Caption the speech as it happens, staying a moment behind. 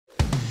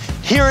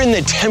Here in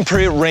the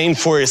temperate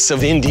rainforests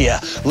of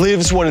India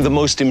lives one of the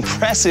most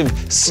impressive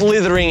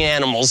slithering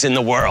animals in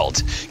the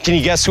world. Can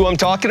you guess who I'm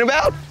talking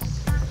about?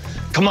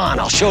 Come on,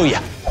 I'll show you.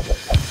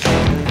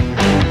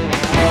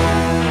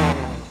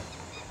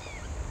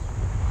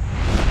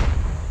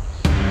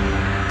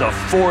 The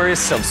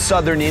forests of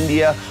southern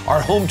India are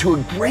home to a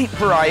great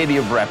variety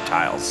of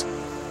reptiles.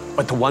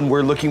 But the one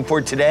we're looking for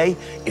today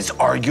is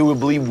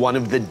arguably one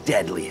of the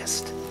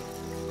deadliest.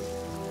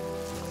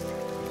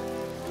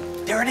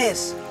 There it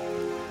is.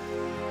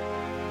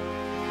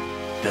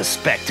 The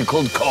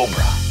spectacled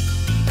cobra.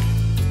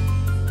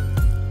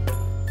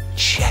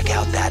 Check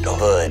out that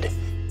hood.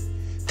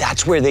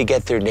 That's where they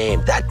get their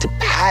name. That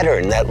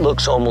pattern that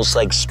looks almost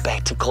like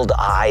spectacled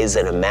eyes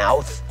and a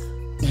mouth.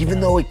 Even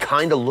though it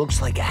kind of looks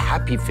like a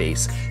happy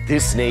face,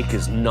 this snake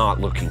is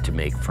not looking to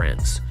make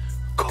friends.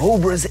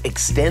 Cobras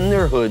extend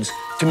their hoods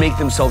to make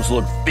themselves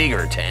look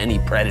bigger to any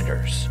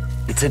predators.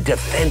 It's a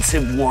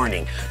defensive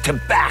warning to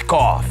back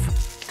off.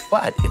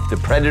 But if the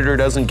predator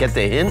doesn't get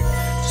the hint,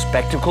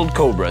 spectacled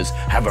cobras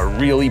have a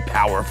really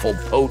powerful,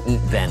 potent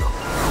venom.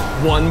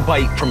 One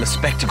bite from a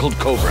spectacled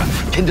cobra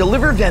can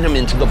deliver venom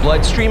into the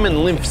bloodstream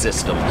and lymph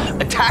system,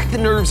 attack the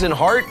nerves and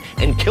heart,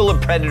 and kill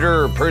a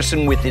predator or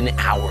person within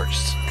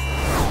hours.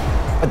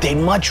 But they'd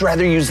much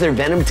rather use their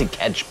venom to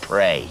catch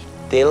prey.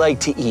 They like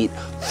to eat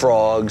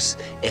frogs,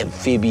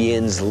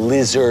 amphibians,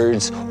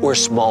 lizards, or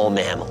small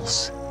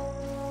mammals.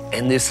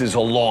 And this is a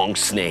long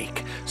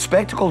snake.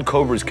 Spectacled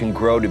cobras can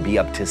grow to be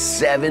up to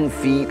 7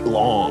 feet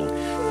long.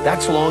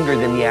 That's longer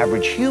than the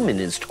average human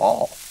is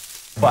tall.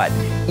 But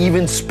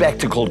even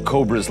spectacled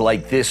cobras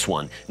like this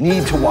one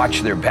need to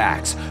watch their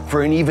backs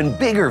for an even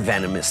bigger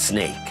venomous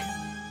snake.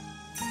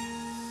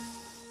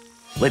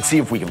 Let's see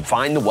if we can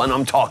find the one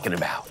I'm talking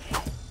about.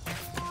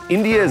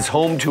 India is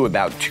home to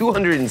about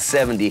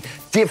 270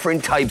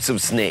 different types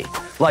of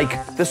snake,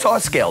 like the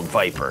saw-scaled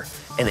viper,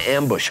 an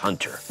ambush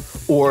hunter,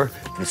 or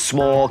the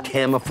small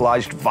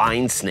camouflaged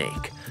vine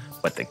snake.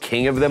 But the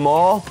king of them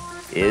all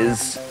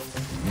is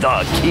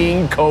the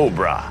King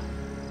Cobra.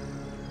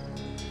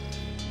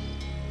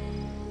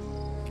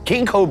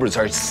 King cobras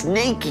are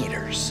snake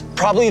eaters.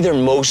 Probably their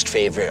most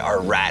favorite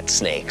are rat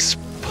snakes,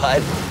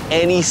 but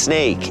any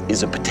snake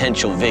is a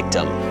potential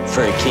victim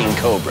for a king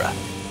cobra.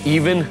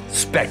 Even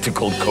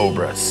spectacled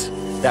cobras.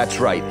 That's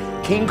right,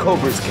 king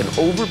cobras can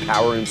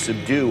overpower and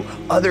subdue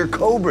other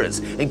cobras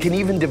and can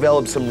even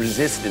develop some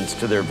resistance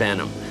to their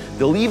venom.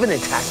 They'll even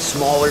attack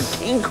smaller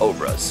king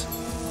cobras.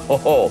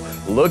 Oh,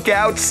 look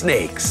out,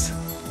 snakes.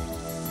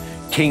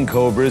 King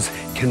cobras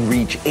can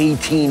reach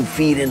 18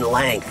 feet in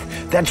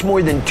length. That's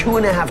more than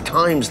 2.5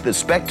 times the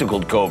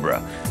spectacled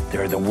cobra.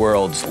 They're the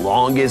world's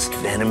longest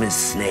venomous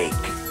snake.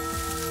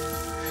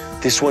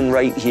 This one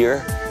right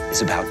here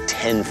is about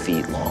 10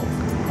 feet long.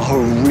 A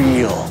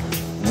real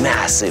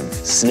massive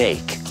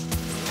snake.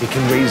 They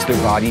can raise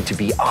their body to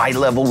be eye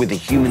level with a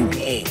human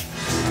being.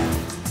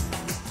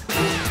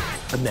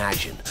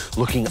 Imagine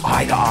looking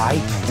eye to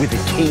eye with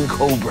a king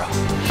cobra.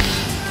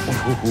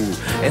 Ooh,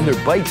 and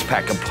their bites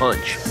pack a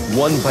punch.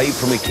 One bite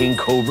from a king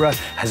cobra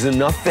has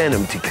enough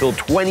venom to kill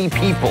 20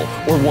 people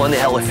or 1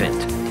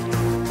 elephant.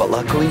 But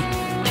luckily,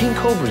 king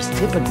cobras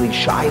typically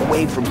shy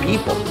away from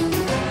people.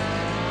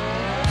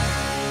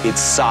 Its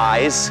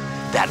size,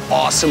 that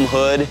awesome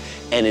hood,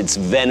 and its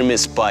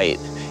venomous bite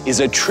is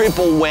a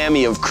triple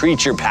whammy of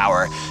creature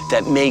power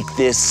that make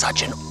this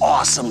such an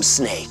awesome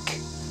snake.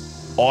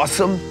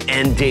 Awesome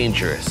and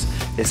dangerous,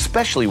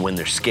 especially when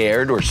they're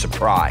scared or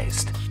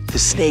surprised. The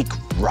snake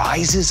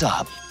rises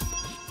up,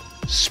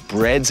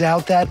 spreads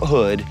out that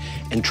hood,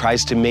 and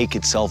tries to make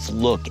itself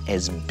look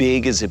as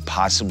big as it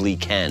possibly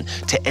can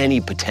to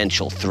any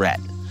potential threat.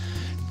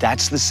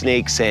 That's the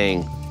snake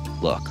saying,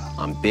 look,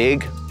 I'm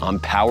big, I'm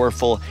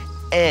powerful,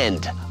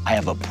 and I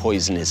have a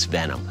poisonous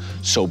venom.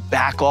 So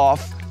back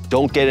off,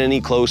 don't get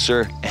any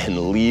closer,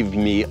 and leave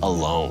me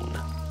alone.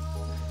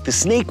 The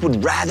snake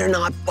would rather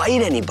not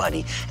bite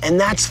anybody, and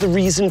that's the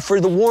reason for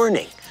the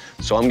warning.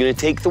 So I'm gonna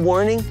take the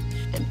warning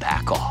and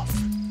back off.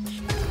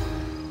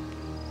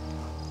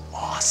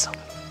 Awesome.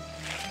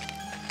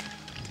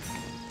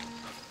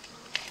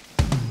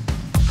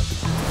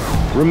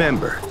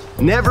 Remember,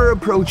 never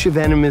approach a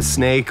venomous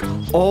snake,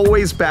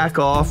 always back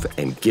off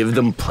and give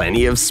them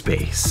plenty of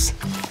space.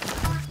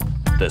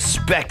 The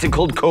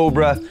spectacled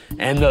cobra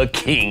and the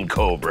king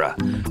cobra,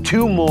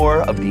 2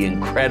 more of the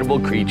incredible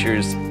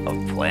creatures of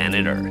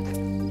planet Earth.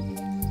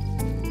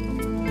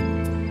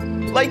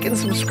 Like and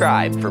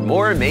subscribe for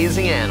more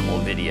amazing animal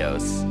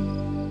videos.